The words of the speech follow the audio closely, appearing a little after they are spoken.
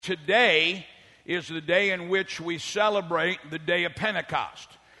Today is the day in which we celebrate the day of Pentecost.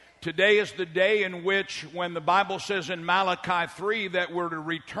 Today is the day in which, when the Bible says in Malachi 3 that we're to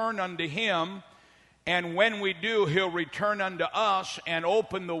return unto Him, and when we do, He'll return unto us and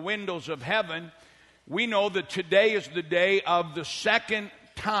open the windows of heaven. We know that today is the day of the second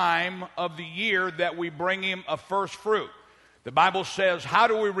time of the year that we bring Him a first fruit. The Bible says, how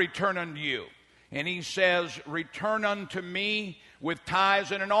do we return unto you? And He says, return unto me with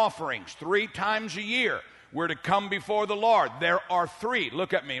tithes and offerings. 3 times a year we're to come before the Lord. There are 3.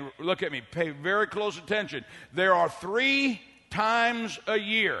 Look at me, pay very close attention. There are 3 times a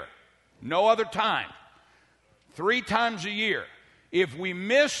year. No other time. 3 times a year. If we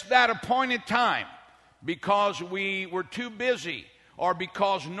miss that appointed time because we were too busy, or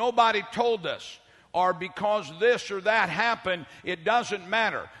because nobody told us, or because this or that happened, it doesn't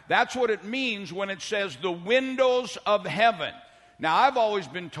matter. That's what it means when it says the windows of heaven. Now, I've always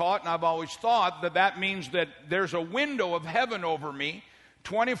been taught, and I've always thought that that means that there's a window of heaven over me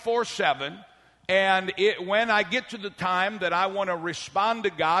 24/7, and when I get to the time that I want to respond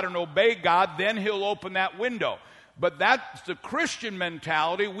to God and obey God, then He'll open that window. But that's the Christian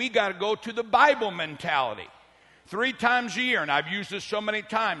mentality. We got to go to the Bible mentality. 3 times a year, and I've used this so many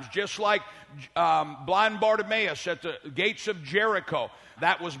times, just like blind Bartimaeus at the gates of Jericho.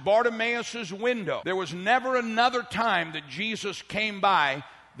 That was Bartimaeus' window. There was never another time that Jesus came by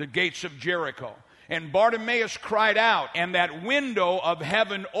the gates of Jericho. And Bartimaeus cried out, and that window of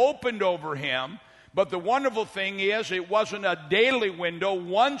heaven opened over him. But the wonderful thing is, it wasn't a daily window.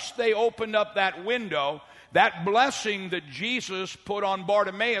 Once they opened up that window, that blessing that Jesus put on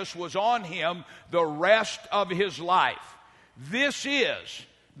Bartimaeus was on him the rest of his life. This is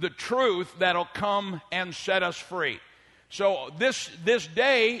the truth that'll come and set us free. So this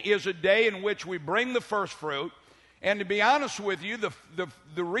day is a day in which we bring the first fruit. And to be honest with you,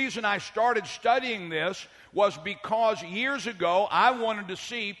 the reason I started studying this was because years ago I wanted to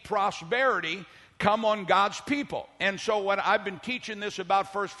see prosperity come on God's people. And so what I've been teaching this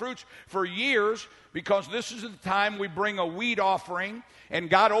about first fruits for years, because this is the time we bring a wheat offering, and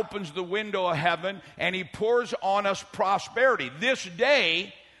God opens the window of heaven, and He pours on us prosperity. This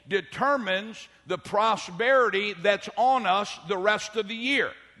day determines the prosperity that's on us the rest of the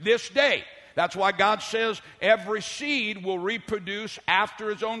year. This day. That's why God says every seed will reproduce after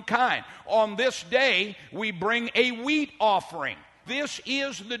its own kind. On this day, we bring a wheat offering. This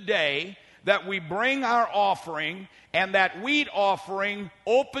is the day that we bring our offering, and that wheat offering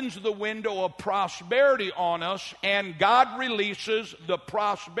opens the window of prosperity on us, and God releases the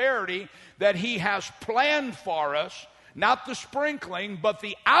prosperity that He has planned for us. Not the sprinkling, but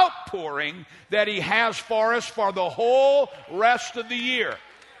the outpouring that He has for us for the whole rest of the year.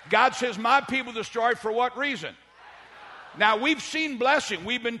 God says, my people destroyed for what reason? Now, we've seen blessing.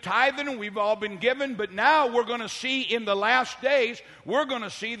 We've been tithing and we've all been given, but now we're going to see in the last days, we're going to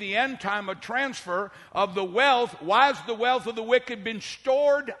see the end time of transfer of the wealth. Why has the wealth of the wicked been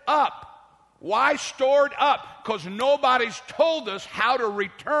stored up? Why stored up? Because nobody's told us how to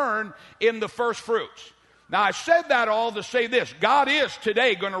return in the first fruits. Now, I said that all to say this. God is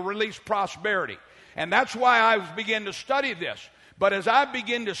today going to release prosperity. And that's why I began to study this. But as I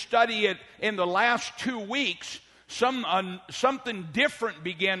begin to study it in the last 2 weeks, something different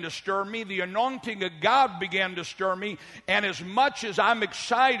began to stir me. The anointing of God began to stir me. And as much as I'm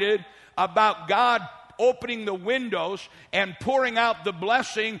excited about God opening the windows and pouring out the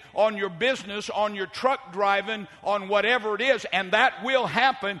blessing on your business, on your truck driving, on whatever it is, and that will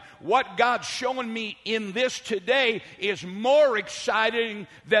happen. What God's showing me in this today is more exciting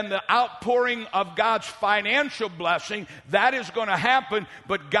than the outpouring of God's financial blessing. That is going to happen,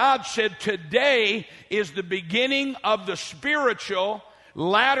 but God said today is the beginning of the spiritual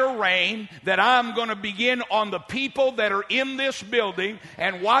latter rain that I'm going to begin on the people that are in this building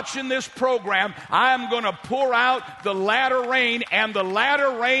and watching this program. I'm going to pour out the latter rain, and the latter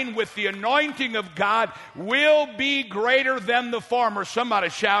rain with the anointing of God will be greater than the former. Somebody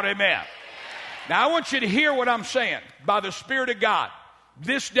shout amen. Now I want you to hear what I'm saying. By the Spirit of God,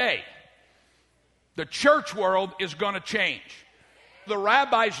 this day, the church world is going to change. The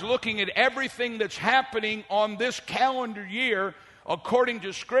rabbis looking at everything that's happening on this calendar year, according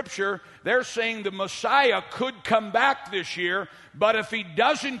to Scripture, they're saying the Messiah could come back this year, but if He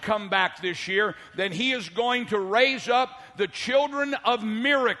doesn't come back this year, then He is going to raise up the children of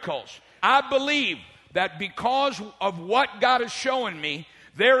miracles. I believe that because of what God is showing me,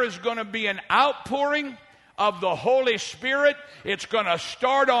 there is going to be an outpouring of the Holy Spirit. It's going to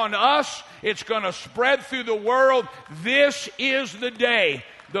start on us. It's going to spread through the world. This is the day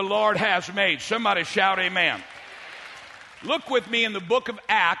the Lord has made. Somebody shout amen. Look with me in the book of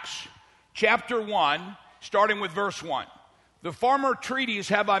Acts, chapter 1, starting with verse 1. The former treatise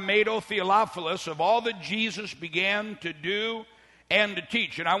have I made, O Theophilus, of all that Jesus began to do and to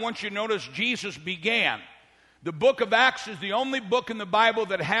teach. And I want you to notice Jesus began. The book of Acts is the only book in the Bible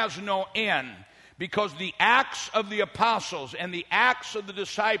that has no end, because the Acts of the apostles and the Acts of the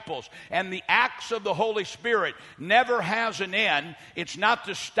disciples and the Acts of the Holy Spirit never has an end. It's not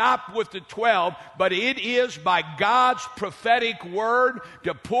to stop with the 12, but it is by God's prophetic word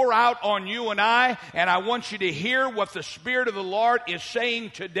to pour out on you and I. And I want you to hear what the Spirit of the Lord is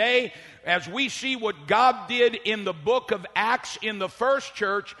saying today as we see what God did in the book of Acts in the first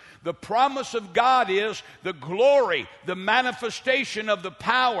church. The promise of God is the glory, the manifestation of the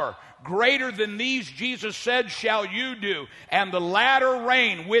power. Greater than these, Jesus said, shall you do. And the latter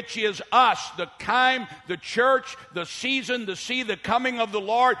rain, which is us, the time, the church, the season to see the coming of the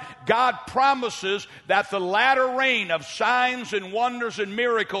Lord, God promises that the latter rain of signs and wonders and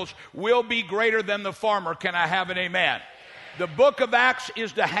miracles will be greater than the former. Can I have an amen? The book of Acts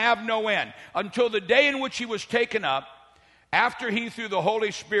is to have no end. Until the day in which he was taken up, after he, through the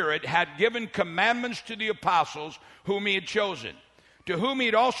Holy Spirit, had given commandments to the apostles whom he had chosen, to whom he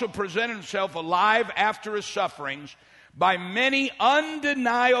had also presented himself alive after his sufferings by many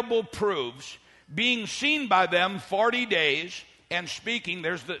undeniable proofs, being seen by them 40 days, and speaking.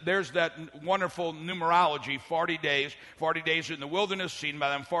 There's that wonderful numerology, 40 days in the wilderness, seen by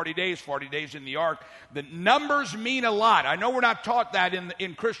them 40 days in the ark. The numbers mean a lot. I know we're not taught that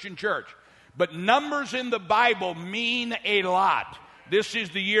in Christian church, but numbers in the Bible mean a lot. This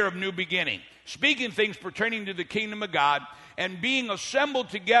is the year of new beginning. Speaking things pertaining to the kingdom of God, and being assembled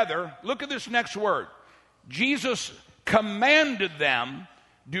together. Look at this next word. Jesus commanded them,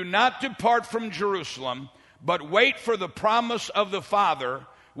 do not depart from Jerusalem, but wait for the promise of the Father,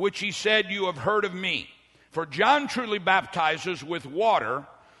 which he said, you have heard of me. For John truly baptizes with water,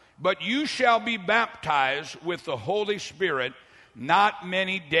 but you shall be baptized with the Holy Spirit not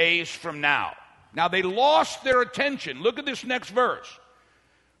many days from now. Now they lost their attention. Look at this next verse.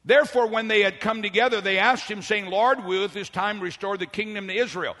 Therefore, when they had come together, they asked him, saying, Lord, will at this time restore the kingdom to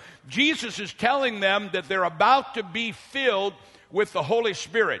Israel? Jesus is telling them that they're about to be filled with the Holy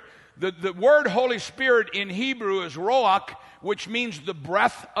Spirit. The word Holy Spirit in Hebrew is Ruach, which means the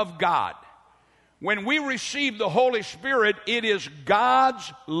breath of God. When we receive the Holy Spirit, it is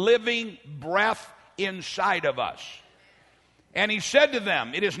God's living breath inside of us. And he said to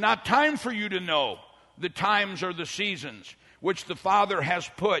them, it is not time for you to know the times or the seasons which the Father has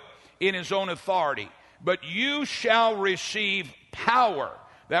put in his own authority, but you shall receive power.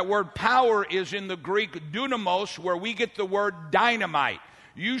 That word power is in the Greek dunamos, where we get the word dynamite.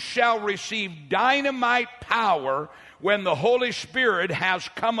 You shall receive dynamite power when the Holy Spirit has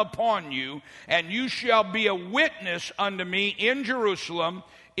come upon you, and you shall be a witness unto me in Jerusalem,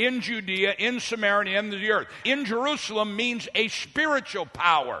 in Judea, in Samaria, and the earth. In Jerusalem means a spiritual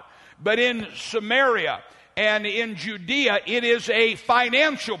power, but in Samaria and in Judea, it is a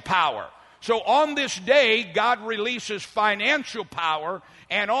financial power. So on this day, God releases financial power,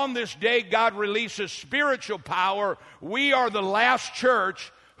 and on this day, God releases spiritual power. We are the last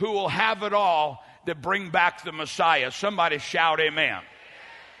church who will have it all to bring back the Messiah. Somebody shout amen.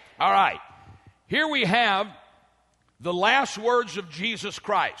 All right. Here we have the last words of Jesus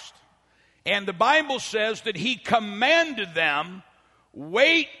Christ. And the Bible says that he commanded them,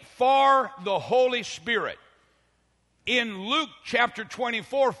 wait for the Holy Spirit. In Luke chapter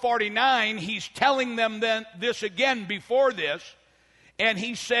 24:49, he's telling them then this again before this, and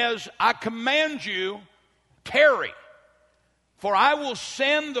he says, I command you, tarry, for I will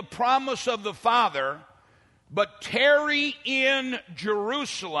send the promise of the Father, but tarry in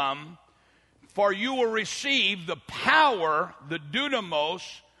Jerusalem, for you will receive the power, the dunamos,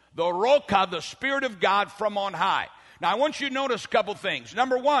 the roka, the Spirit of God from on high. Now I want you to notice a couple things.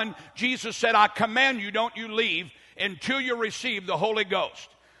 Number one, Jesus said, I command you, don't you leave until you receive the Holy Ghost.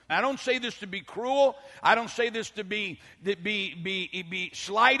 I don't say this to be cruel. I don't say this to be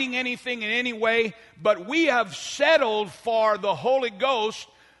slighting anything in any way, but we have settled for the Holy Ghost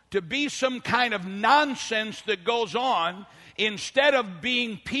to be some kind of nonsense that goes on, instead of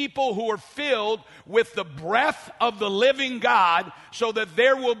being people who are filled with the breath of the living God, so that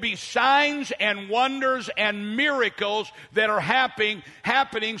there will be signs and wonders and miracles that are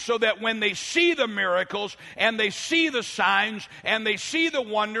happening, so that when they see the miracles and they see the signs and they see the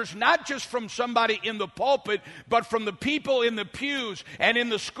wonders, not just from somebody in the pulpit, but from the people in the pews and in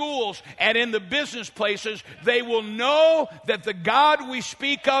the schools and in the business places, they will know that the God we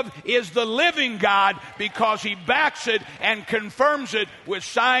speak of is the living God, because he backs it and confirms it with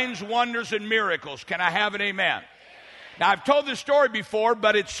signs, wonders, and miracles. Can I have an amen? Now, I've told this story before,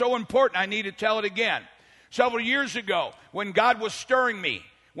 but it's so important I need to tell it again. Several years ago, when God was stirring me,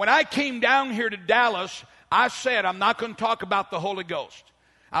 when I came down here to Dallas, I said, I'm not going to talk about the Holy Ghost.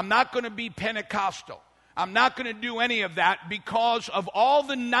 I'm not going to be Pentecostal. I'm not going to do any of that because of all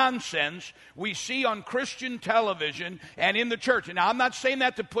the nonsense we see on Christian television and in the church. And now, I'm not saying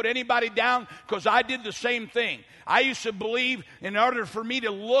that to put anybody down, because I did the same thing. I used to believe in order for me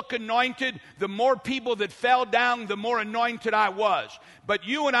to look anointed, the more people that fell down, the more anointed I was. But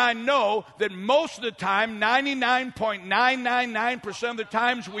you and I know that most of the time, 99.999% of the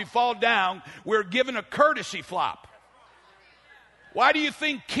times we fall down, we're given a courtesy flop. Why do you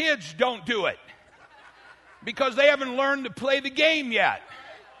think kids don't do it? Because they haven't learned to play the game yet.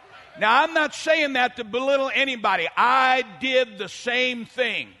 Now, I'm not saying that to belittle anybody. I did the same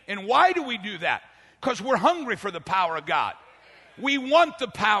thing. And why do we do that? Because we're hungry for the power of God. We want the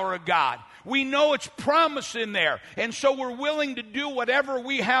power of God. We know it's promised in there. And so we're willing to do whatever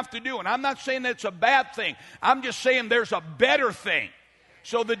we have to do. And I'm not saying that's a bad thing. I'm just saying there's a better thing.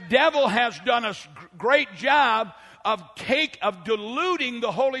 So the devil has done a great job of diluting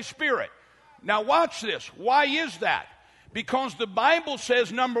the Holy Spirit. Now watch this. Why is that? Because the Bible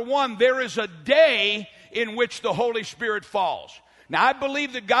says, number one, there is a day in which the Holy Spirit falls. Now I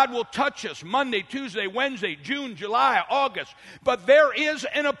believe that God will touch us Monday, Tuesday, Wednesday, June, July, August. But there is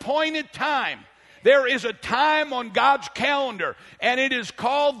an appointed time. There is a time on God's calendar, and it is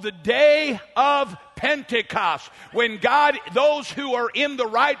called the Day of Pentecost, when God, those who are in the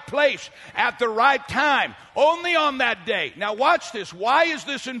right place at the right time, only on that day. Now watch this. Why is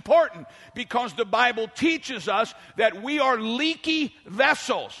this important? Because the Bible teaches us that we are leaky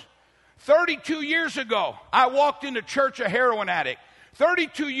vessels. 32 years ago, I walked into church a heroin addict.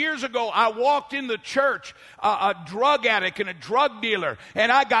 32 years ago, I walked in the church, a drug addict and a drug dealer, and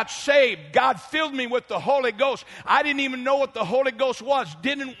I got saved. God filled me with the Holy Ghost. I didn't even know what the Holy Ghost was,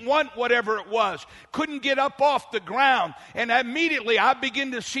 didn't want whatever it was, couldn't get up off the ground. And immediately I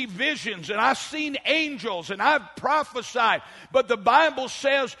began to see visions, and I've seen angels, and I've prophesied. But the Bible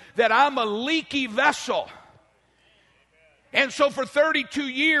says that I'm a leaky vessel. And so for 32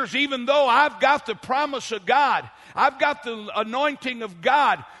 years, even though I've got the promise of God, I've got the anointing of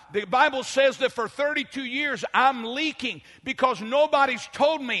God, the Bible says that for 32 years I'm leaking because nobody's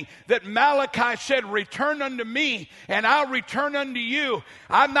told me that Malachi said, return unto me and I'll return unto you.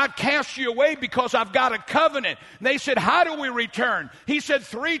 I'm not cast you away because I've got a covenant. And they said, how do we return? He said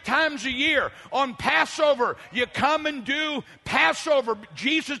 3 times a year on Passover, you come and do Passover.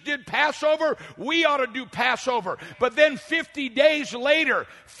 Jesus did Passover. We ought to do Passover. But then 50 days later,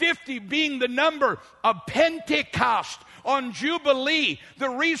 50 being the number of Pentecost, on Jubilee, the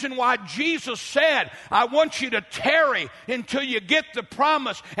reason why Jesus said, I want you to tarry until you get the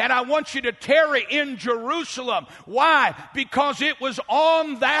promise, and I want you to tarry in Jerusalem. Why? Because it was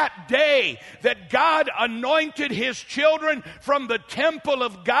on that day that God anointed His children from the temple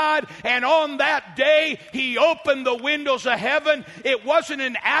of God, and on that day He opened the windows of heaven. It wasn't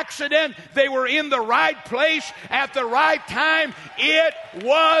an accident. They were in the right place at the right time. It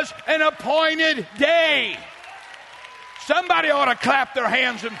was an appointed day. Somebody ought to clap their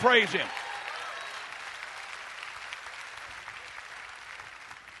hands and praise Him.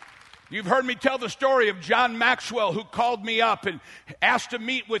 You've heard me tell the story of John Maxwell, who called me up and asked to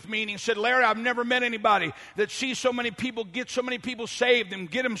meet with me. And he said, Larry, I've never met anybody that sees so many people, get so many people saved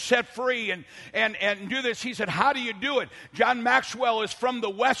and get them set free and do this. He said, how do you do it? John Maxwell is from the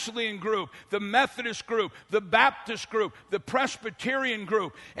Wesleyan group, the Methodist group, the Baptist group, the Presbyterian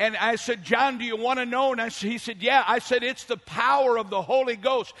group. And I said, John, do you want to know? And he said, yeah. I said, it's the power of the Holy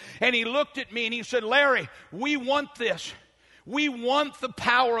Ghost. And he looked at me and he said, Larry, we want this. We want the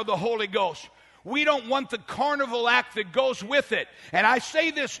power of the Holy Ghost. We don't want the carnival act that goes with it. And I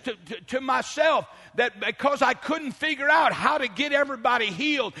say this to myself, that because I couldn't figure out how to get everybody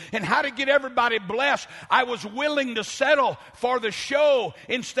healed and how to get everybody blessed, I was willing to settle for the show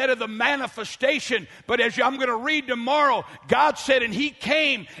instead of the manifestation. But as I'm going to read tomorrow, God said, and He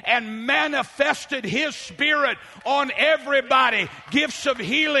came and manifested His Spirit on everybody. Gifts of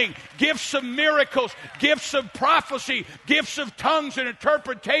healing, gifts of miracles, gifts of prophecy, gifts of tongues and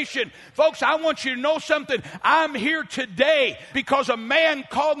interpretation. Folks, I want you to know something. I'm here today because a man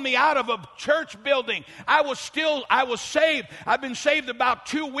called me out of a church building. I was saved. I've been saved about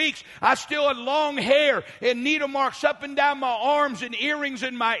 2 weeks. I still had long hair and needle marks up and down my arms and earrings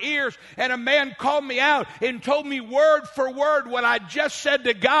in my ears. And a man called me out and told me word for word what I just said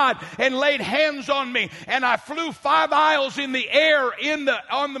to God and laid hands on me. And I flew 5 aisles in the air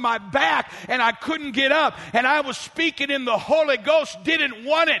on my back, and I couldn't get up. And I was speaking in the Holy Ghost, didn't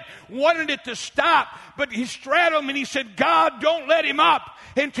want it, wanted it to stop, but he straddled him and he said, God, don't let him up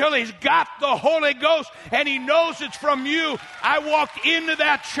until he's got the Holy Ghost and he knows it's from you. I walked into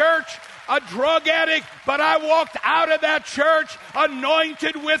that church a drug addict, but I walked out of that church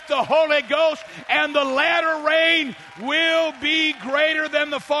anointed with the Holy Ghost, and the latter rain will be greater than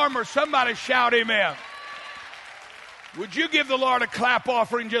the former. Somebody shout amen. Would you give the Lord a clap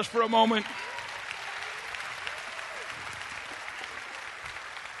offering just for a moment?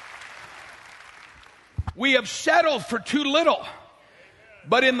 We have settled for too little.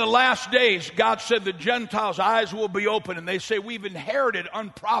 But in the last days, God said the Gentiles' eyes will be open, and they say, we've inherited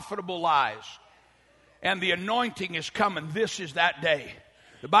unprofitable lives, and the anointing is coming. This is that day.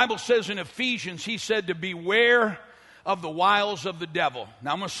 The Bible says in Ephesians, he said to beware of the wiles of the devil.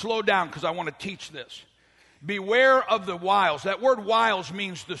 Now I'm going to slow down because I want to teach this. Beware of the wiles. That word wiles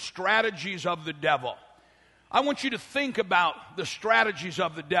means the strategies of the devil. I want you to think about the strategies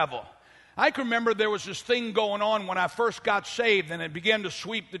of the devil. I can remember there was this thing going on when I first got saved and it began to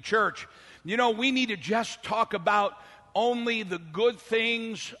sweep the church. You know, we need to just talk about only the good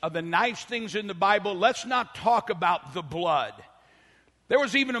things, the nice things in the Bible. Let's not talk about the blood. There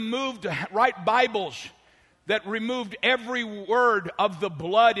was even a move to write Bibles that removed every word of the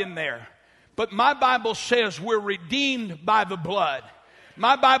blood in there. But my Bible says we're redeemed by the blood.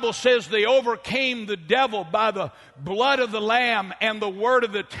 My Bible says they overcame the devil by the blood of the Lamb and the word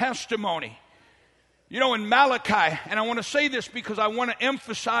of the testimony. You know, in Malachi, and I want to say this because I want to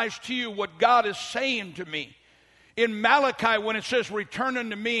emphasize to you what God is saying to me. In Malachi, when it says, return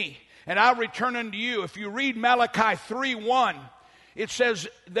unto me, and I'll return unto you, if you read Malachi 3:1, it says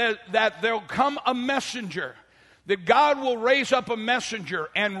that there'll come a messenger, that God will raise up a messenger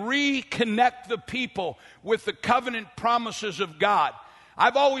and reconnect the people with the covenant promises of God.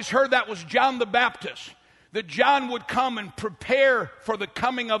 I've always heard that was John the Baptist, that John would come and prepare for the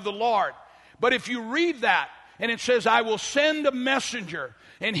coming of the Lord. But if you read that, and it says, I will send a messenger,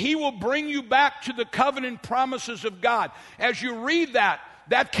 and he will bring you back to the covenant promises of God. As you read that,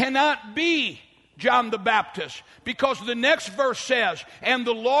 that cannot be John the Baptist, because the next verse says, and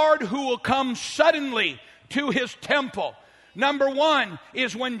the Lord who will come suddenly to his temple. Number one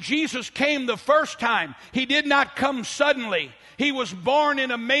is when Jesus came the first time, he did not come suddenly. He was born in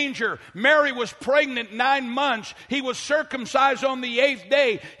a manger. Mary was pregnant 9 months. He was circumcised on the 8th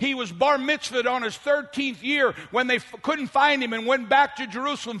day. He was bar mitzvahed on his 13th year when they couldn't find him and went back to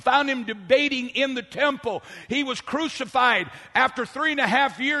Jerusalem, found him debating in the temple. He was crucified after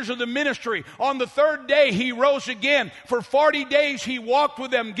 3.5 years of the ministry. On the 3rd day, he rose again. For 40 days, he walked with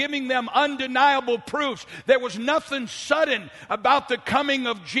them, giving them undeniable proofs. There was nothing sudden about the coming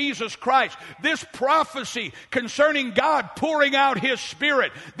of Jesus Christ. This prophecy concerning God pouring out his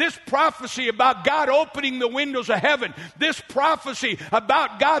Spirit, this prophecy about God opening the windows of heaven, this prophecy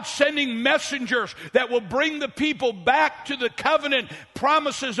about God sending messengers that will bring the people back to the covenant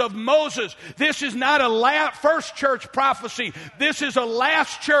promises of Moses. This is not a first church prophecy. This is a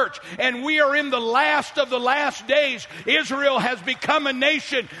last church, and we are in the last of the last days. Israel has become a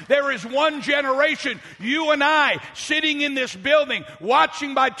nation. There is one generation, you and I, sitting in this building,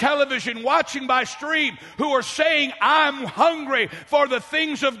 watching by television, watching by stream, who are saying, I'm hungry for the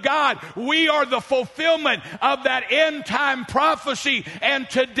things of God. We are the fulfillment of that end time prophecy, and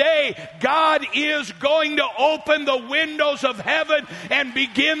today God is going to open the windows of heaven and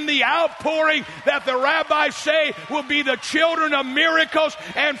begin the outpouring that the rabbis say will be the children of miracles,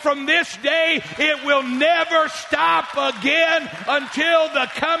 and from this day it will never stop again until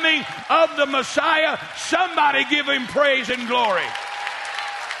the coming of the Messiah. Somebody give him praise and glory.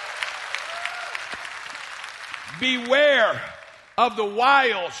 Beware of the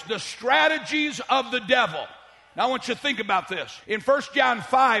wiles, the strategies of the devil. Now I want you to think about this. In 1 John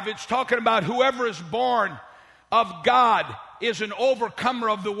 5, it's talking about whoever is born of God is an overcomer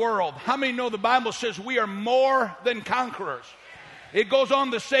of the world. How many know the Bible says we are more than conquerors? It goes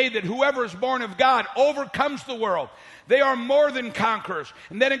on to say that whoever is born of God overcomes the world. They are more than conquerors.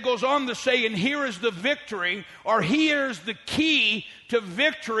 And then it goes on to say, and here is the victory, or here is the key to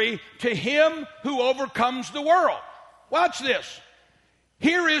victory to him who overcomes the world. Watch this.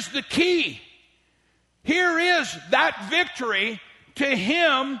 Here is the key. Here is that victory to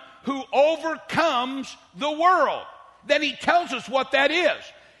him who overcomes the world. Then he tells us what that is.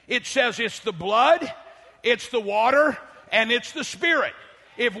 It says it's the blood, it's the water, and it's the Spirit.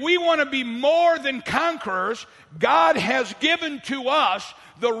 If we want to be more than conquerors, God has given to us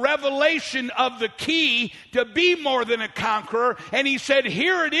the revelation of the key to be more than a conqueror. And he said,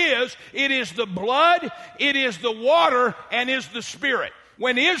 here it is the blood, it is the water, and is the Spirit.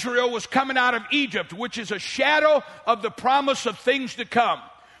 When Israel was coming out of Egypt, which is a shadow of the promise of things to come,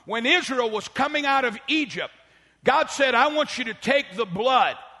 When Israel was coming out of Egypt, God said, I want you to take the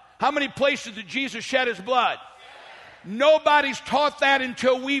blood. How many places did Jesus shed his blood? Nobody's taught that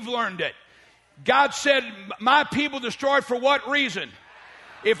until we've learned it. God said, my people destroyed for what reason?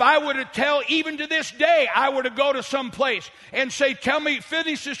 If I were to tell, even to this day, I were to go to some place and say, tell me,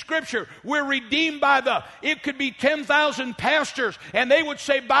 finish the scripture, we're redeemed by it could be 10,000 pastors, and they would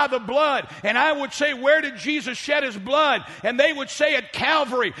say, by the blood. And I would say, where did Jesus shed his blood? And they would say, at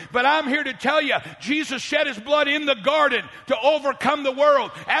Calvary. But I'm here to tell you, Jesus shed his blood in the garden to overcome the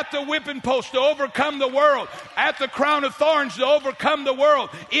world, at the whipping post to overcome the world, at the crown of thorns to overcome the world,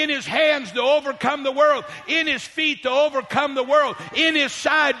 in his hands to overcome the world, in his feet to overcome the world, in his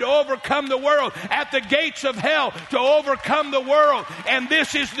side to overcome the world, at the gates of hell to overcome the world. And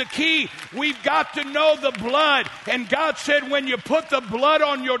this is the key. We've got to know the blood. And God said, when you put the blood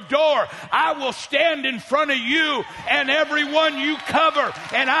on your door, I will stand in front of you and everyone you cover,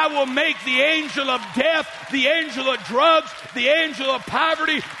 and I will make the angel of death, the angel of drugs, the angel of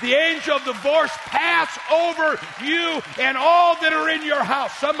poverty, the angel of divorce pass over you and all that are in your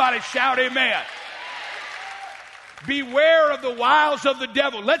house. Somebody shout amen. Beware of the wiles of the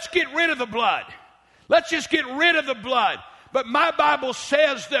devil. Let's get rid of the blood. Let's just get rid of the blood. But my Bible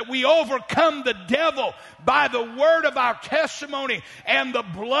says that we overcome the devil by the word of our testimony and the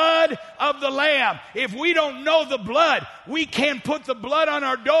blood of the Lamb. If we don't know the blood, we can't put the blood on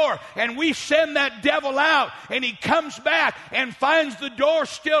our door, and we send that devil out, and he comes back and finds the door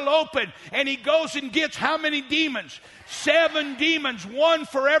still open, and he goes and gets how many demons? 7 demons, one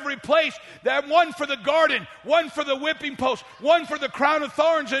for every place. That one for the garden, one for the whipping post, one for the crown of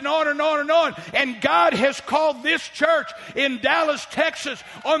thorns, and on and on and on. And God has called this church in Dallas, Texas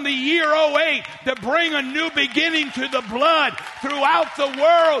on the year 08 to bring a new beginning to the blood throughout the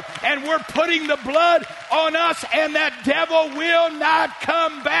world. And we're putting the blood on us, and that devil will not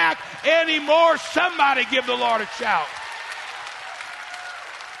come back anymore. Somebody give the Lord a shout.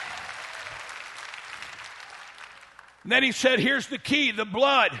 And then he said, here's the key, the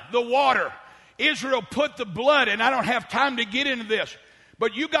blood, the water. Israel put the blood, and I don't have time to get into this,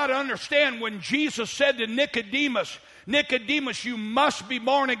 but you got to understand when Jesus said to Nicodemus, Nicodemus, you must be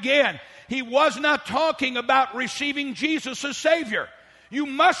born again. He was not talking about receiving Jesus as Savior. You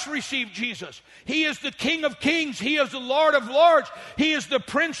must receive Jesus. He is the King of Kings. He is the Lord of Lords. He is the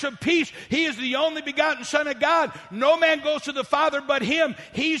Prince of Peace. He is the only begotten Son of God. No man goes to the Father but him.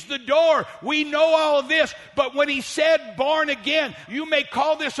 He's the door. We know all of this. But when he said born again, you may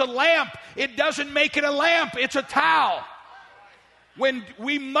call this a lamp. It doesn't make it a lamp. It's a towel. When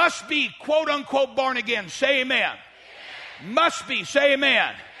we must be, quote unquote, born again. Say amen. Must be. Say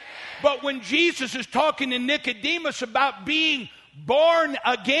amen. But when Jesus is talking to Nicodemus about being born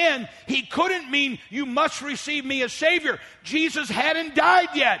again, he couldn't mean you must receive me as Savior. Jesus hadn't died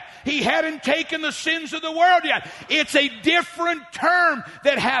yet. He hadn't taken the sins of the world yet. It's a different term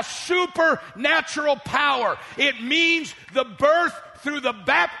that has supernatural power. It means the birth through the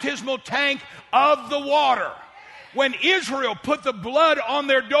baptismal tank of the water. When Israel put the blood on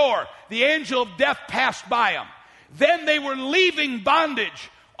their door, the angel of death passed by them. Then they were leaving bondage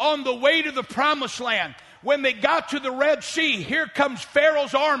on the way to the promised land. When they got to the Red Sea, here comes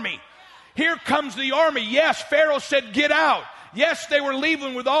Pharaoh's army. Here comes the army. Yes, Pharaoh said, get out. Yes, they were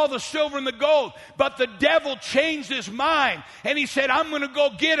leaving with all the silver and the gold, but the devil changed his mind, and he said, I'm going to go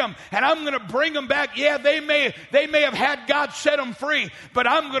get them, and I'm going to bring them back. Yeah, they may have had God set them free, but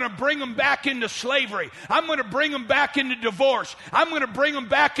I'm going to bring them back into slavery. I'm going to bring them back into divorce. I'm going to bring them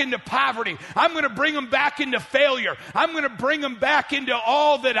back into poverty. I'm going to bring them back into failure. I'm going to bring them back into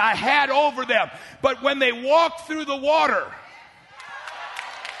all that I had over them. But when they walked through the water,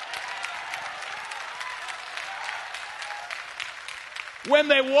 when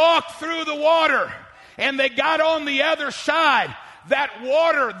they walked through the water and they got on the other side, that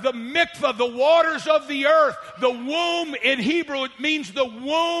water, the mikvah, the waters of the earth, the womb in Hebrew, it means the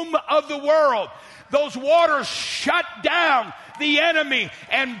womb of the world. Those waters shut down the enemy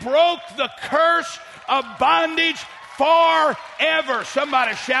and broke the curse of bondage forever.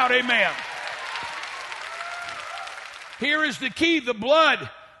 Somebody shout amen. Here is the key, the blood,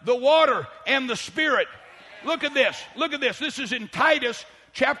 the water, and the Spirit. Look at this. Look at this. This is in Titus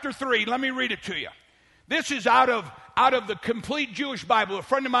chapter 3. Let me read it to you. This is out of the Complete Jewish Bible. A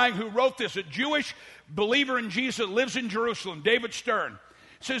friend of mine who wrote this, a Jewish believer in Jesus, lives in Jerusalem, David Stern,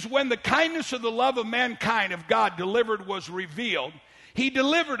 says, when the kindness of the love of mankind of God delivered was revealed, he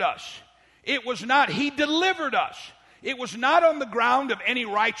delivered us. He delivered us. It was not on the ground of any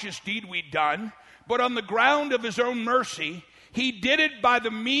righteous deed we'd done, but on the ground of his own mercy. He did it by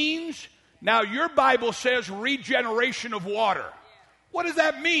the means. Now, your Bible says regeneration of water. What does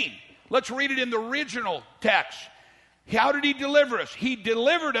that mean? Let's read it in the original text. How did he deliver us? He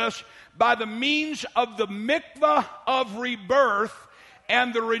delivered us by the means of the mikvah of rebirth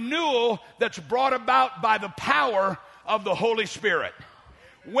and the renewal that's brought about by the power of the Holy Spirit.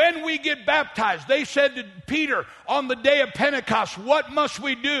 When we get baptized, they said to Peter on the day of Pentecost, what must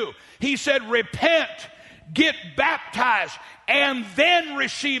we do? He said, repent, get baptized, and then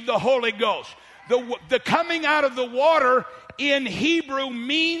receive the Holy Ghost. The coming out of the water in Hebrew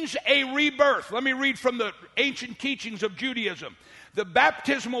means a rebirth. Let me read from the ancient teachings of Judaism. The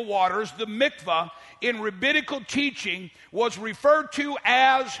baptismal waters, the mikvah, in rabbinical teaching was referred to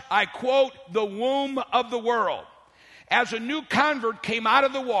as, I quote, the womb of the world. As a new convert came out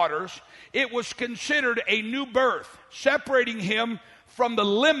of the waters, it was considered a new birth, separating him from the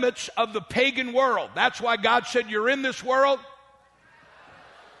limits of the pagan world. That's why God said, you're in this world,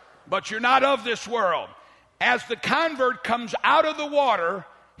 but you're not of this world. As the convert comes out of the water,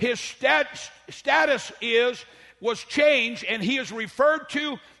 his status was changed, and he is referred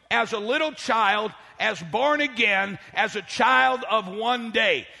to as a little child, as born again, as a child of one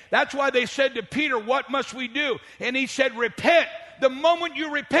day. That's why they said to Peter, what must we do? And he said, repent. The moment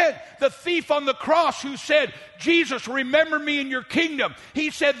you repent, the thief on the cross who said, Jesus, remember me in your kingdom. He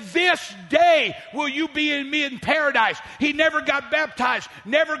said, this day will you be in me in paradise. He never got baptized,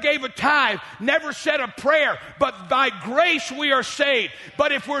 never gave a tithe, never said a prayer, but by grace we are saved.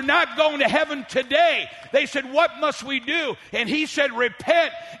 But if we're not going to heaven today, they said, what must we do? And he said,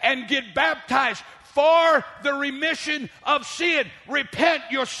 repent and get baptized for the remission of sin. Repent,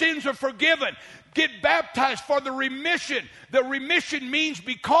 your sins are forgiven. Get baptized for the remission. The remission means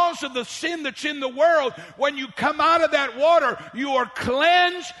because of the sin that's in the world, when you come out of that water, you are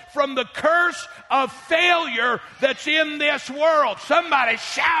cleansed from the curse of failure that's in this world. Somebody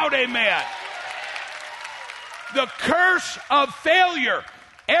shout amen. The curse of failure.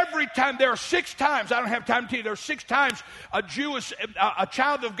 Every time, there are 6 times, I don't have time to tell you, there are 6 times a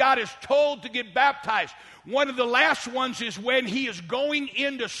child of God is told to get baptized. One of the last ones is when he is going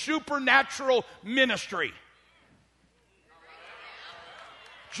into supernatural ministry.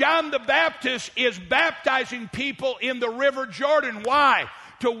 John the Baptist is baptizing people in the River Jordan. Why?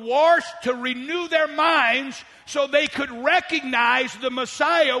 To renew their minds so they could recognize the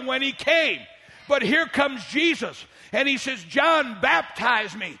Messiah when he came. But here comes Jesus, and he says, John,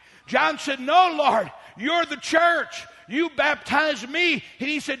 baptize me. John said, no, Lord, you're the church. You baptize me. And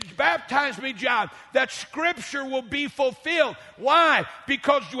he said, baptize me, John, that scripture will be fulfilled. Why?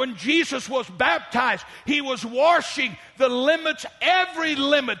 Because when Jesus was baptized, he was washing the limits, every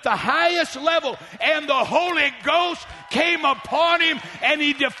limit, the highest level, and the Holy Ghost came upon him, and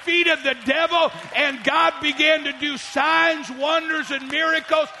he defeated the devil, and God began to do signs, wonders, and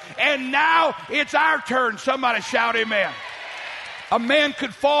miracles, and now it's our turn. Somebody shout amen. A man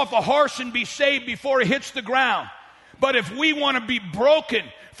could fall off a horse and be saved before he hits the ground. But if we want to be broken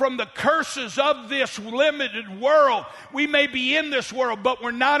from the curses of this limited world, we may be in this world, but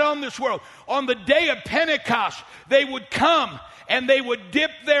we're not on this world. On the day of Pentecost, they would come and they would dip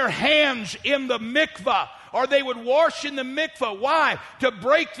their hands in the mikvah, or they would wash in the mikvah. Why? To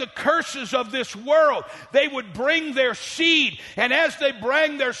break the curses of this world. They would bring their seed, and as they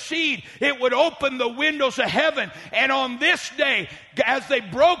bring their seed, it would open the windows of heaven. And on this day, as they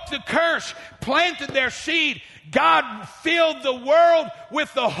broke the curse, planted their seed, God filled the world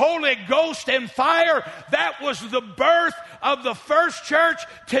with the Holy Ghost and fire. That was the birth of the first church.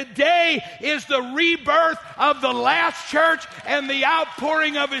 Today is the rebirth of the last church and the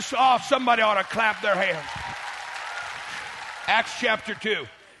outpouring of his... Oh, somebody ought to clap their hands. Acts chapter 2.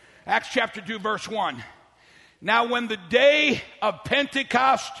 Acts chapter 2, verse 1. Now when the day of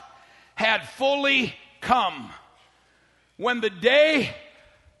Pentecost had fully come,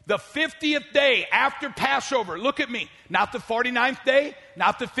 the 50th day after Passover, look at me, not the 49th day,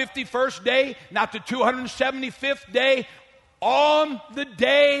 not the 51st day, not the 275th day, on the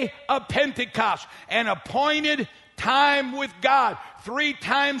day of Pentecost, an appointed time with God. 3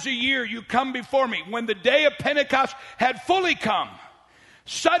 times a year you come before me. When the day of Pentecost had fully come,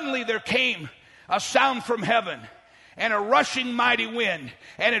 suddenly there came a sound from heaven, and a rushing mighty wind,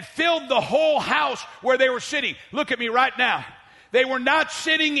 and it filled the whole house where they were sitting. Look at me right now. They were not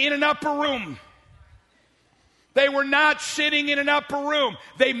sitting in an upper room. They were not sitting in an upper room.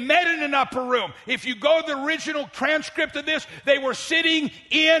 They met in an upper room. If you go to the original transcript of this, they were sitting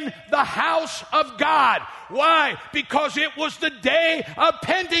in the house of God. Why? Because it was the day of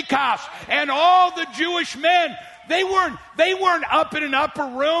Pentecost, and all the Jewish men, They weren't up in an upper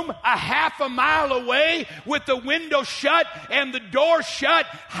room a half a mile away with the window shut and the door shut,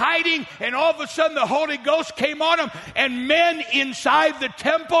 hiding, and all of a sudden the Holy Ghost came on them, and men inside the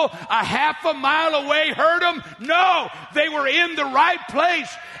temple a half a mile away heard them. No, they were in the right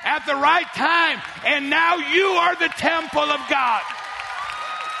place at the right time, and now you are the temple of God.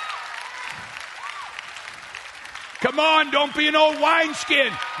 Come on, don't be an old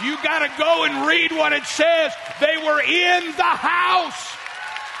wineskin. You got to go and read what it says. They were in the house.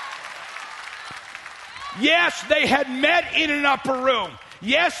 Yes, they had met in an upper room.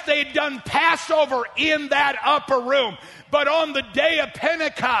 Yes, they had done Passover in that upper room. But on the day of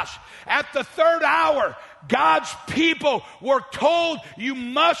Pentecost, at the third hour, God's people were told, you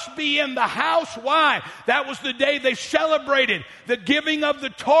must be in the house. Why? That was the day they celebrated the giving of the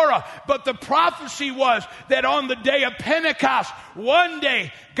Torah. But the prophecy was that on the day of Pentecost, one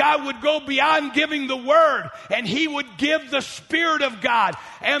day God would go beyond giving the word, and he would give the Spirit of God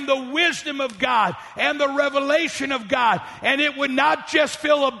and the wisdom of God and the revelation of God. And it would not just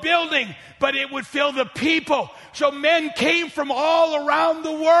fill a building, but it would fill the people. So men came from all around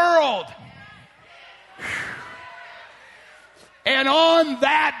the world. And on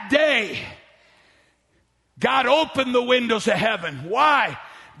that day, God opened the windows of heaven. Why?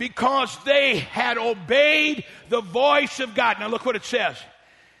 Because they had obeyed the voice of God. Now look what it says.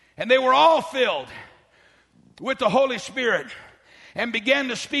 And they were all filled with the Holy Spirit and began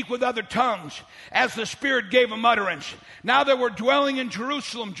to speak with other tongues as the Spirit gave them utterance. Now there were dwelling in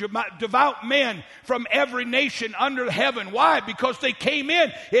Jerusalem devout men from every nation under heaven. Why? Because they came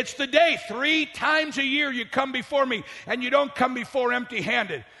in. It's the day. 3 times a year you come before me, and you don't come before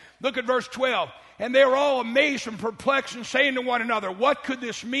empty-handed. Look at verse 12. And they were all amazed and perplexed, and saying to one another, what could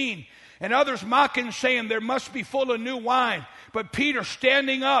this mean? And others mocking, saying, there must be full of new wine. But Peter,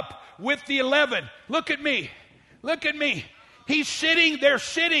 standing up with the 11, look at me. He's sitting, they're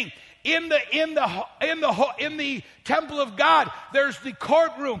sitting in the temple of God. There's the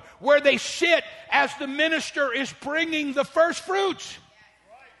courtroom where they sit as the minister is bringing the first fruits.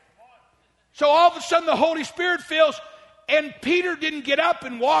 So all of a sudden the Holy Spirit fills, and Peter didn't get up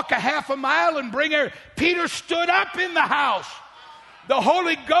and walk a half a mile and bring her. Peter stood up in the house. The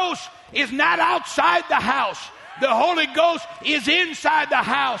Holy Ghost is not outside the house. The Holy Ghost is inside the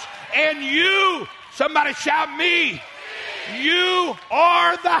house. And you, somebody shout me. You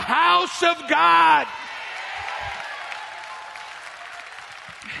are the house of God.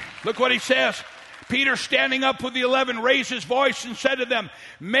 Look what he says. Peter, standing up with the 11, raised his voice and said to them,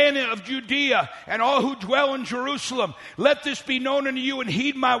 men of Judea and all who dwell in Jerusalem, let this be known unto you, and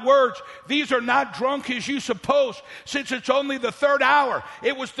heed my words. These are not drunk as you suppose, since it's only the third hour.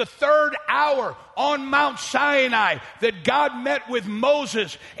 It was the third hour on Mount Sinai that God met with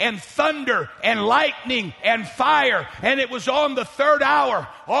Moses, and thunder and lightning and fire. And it was on the third hour,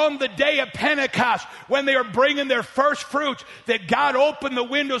 on the day of Pentecost, when they were bringing their first fruits, that God opened the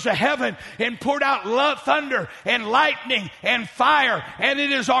windows of heaven and poured out thunder and lightning and fire. And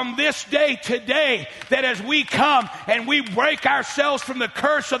it is on this day today that as we come and we break ourselves from the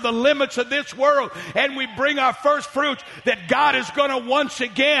curse of the limits of this world, and we bring our first fruits, that God is going to once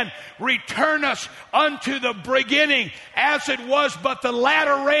again return us unto the beginning as it was, but the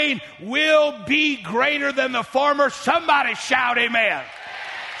latter rain will be greater than the former. Somebody shout amen.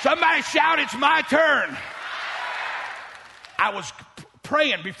 Somebody shout, it's my turn. I was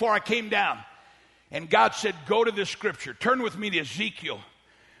praying before I came down, and God said, go to this scripture. Turn with me to Ezekiel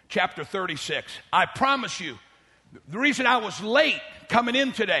chapter 36. I promise you, the reason I was late coming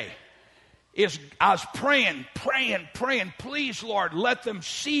in today is I was praying. Please, Lord, let them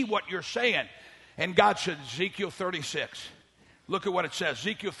see what you're saying. And God said, Ezekiel 36. Look at what it says.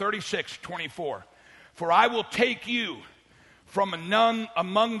 Ezekiel 36:24. For I will take you from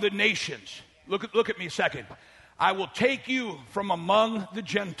among the nations. Look at me a second. I will take you from among the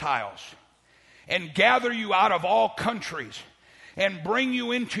Gentiles and gather you out of all countries and bring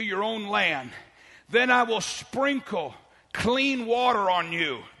you into your own land. Then I will sprinkle clean water on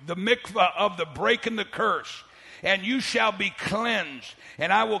you, the mikvah of the breaking the curse, and you shall be cleansed.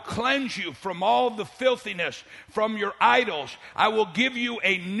 And I will cleanse you from all the filthiness, from your idols. I will give you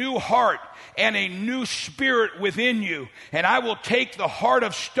a new heart and a new spirit within you. And I will take the heart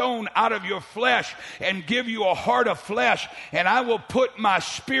of stone out of your flesh and give you a heart of flesh. And I will put my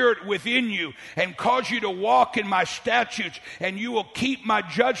spirit within you and cause you to walk in my statutes. And you will keep my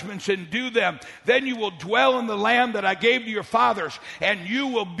judgments and do them. Then you will dwell in the land that I gave to your fathers. And you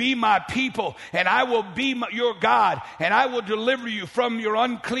will be my people. And I will be your God. And I will deliver you from your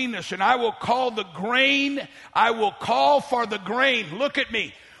uncleanness. And I will call the grain. I will call for the grain. Look at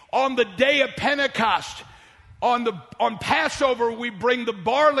me. On the day of Pentecost, On Passover, we bring the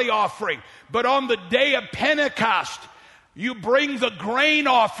barley offering. But on the day of Pentecost, you bring the grain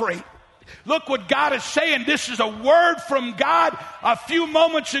offering. Look what God is saying. This is a word from God a few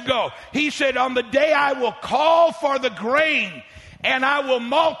moments ago. He said, on the day I will call for the grain, and I will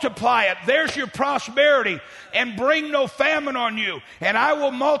multiply it. There's your prosperity. And bring no famine on you. And I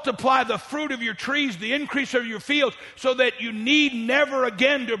will multiply the fruit of your trees, the increase of your fields, so that you need never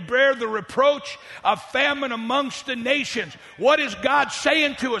again to bear the reproach of famine amongst the nations. What is God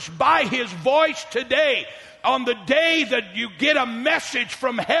saying to us by His voice today? On the day that you get a message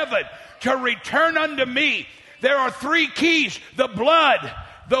from heaven to return unto me, there are three keys: the blood,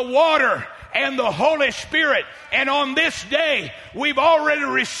 the water, and the Holy Spirit. And on this day, we've already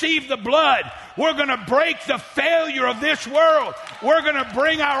received the blood. We're going to break the failure of this world. We're going to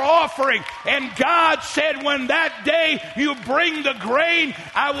bring our offering. And God said, when that day you bring the grain,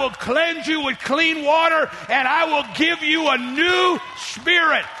 I will cleanse you with clean water, and I will give you a new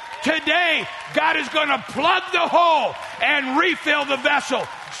spirit. Today, God is going to plug the hole and refill the vessel.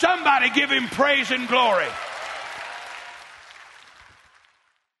 Somebody give Him praise and glory.